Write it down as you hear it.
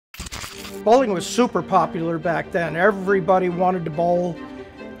Bowling was super popular back then. Everybody wanted to bowl.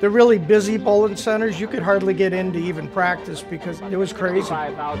 The really busy bowling centers, you could hardly get in to even practice because it was crazy.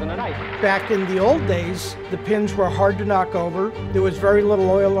 Back in the old days, the pins were hard to knock over. There was very little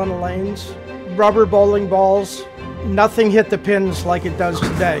oil on the lanes. Rubber bowling balls, nothing hit the pins like it does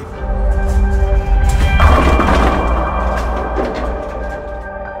today.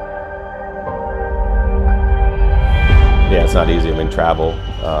 Yeah, it's not easy. I mean, travel,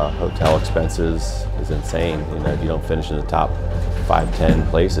 hotel expenses is insane. You know, if you don't finish in the top 5, 10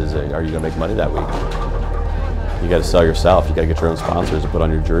 places, are you going to make money that week? You got to sell yourself. You got to get your own sponsors to put on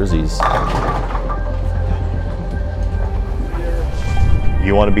your jerseys.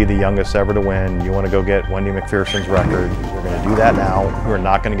 You want to be the youngest ever to win. You want to go get Wendy McPherson's record. You're going to do that now. You're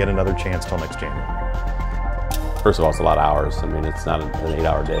not going to get another chance till next January. First of all, it's a lot of hours. I mean, it's not an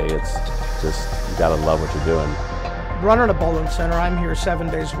 8-hour day. It's just, you got to love what you're doing. Running a bowling center, I'm here 7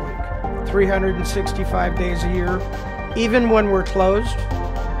 days a week, 365 days a year. Even when we're closed,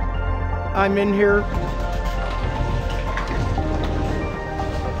 I'm in here.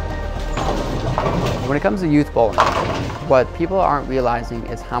 When it comes to youth bowling, what people aren't realizing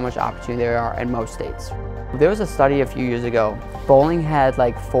is how much opportunity there are in most states. There was a study a few years ago. Bowling had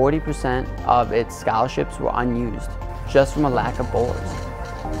like 40% of its scholarships were unused, just from a lack of bowlers.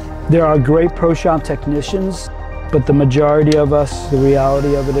 There are great pro shop technicians, but the majority of us, the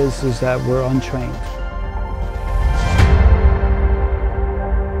reality of it is that we're untrained.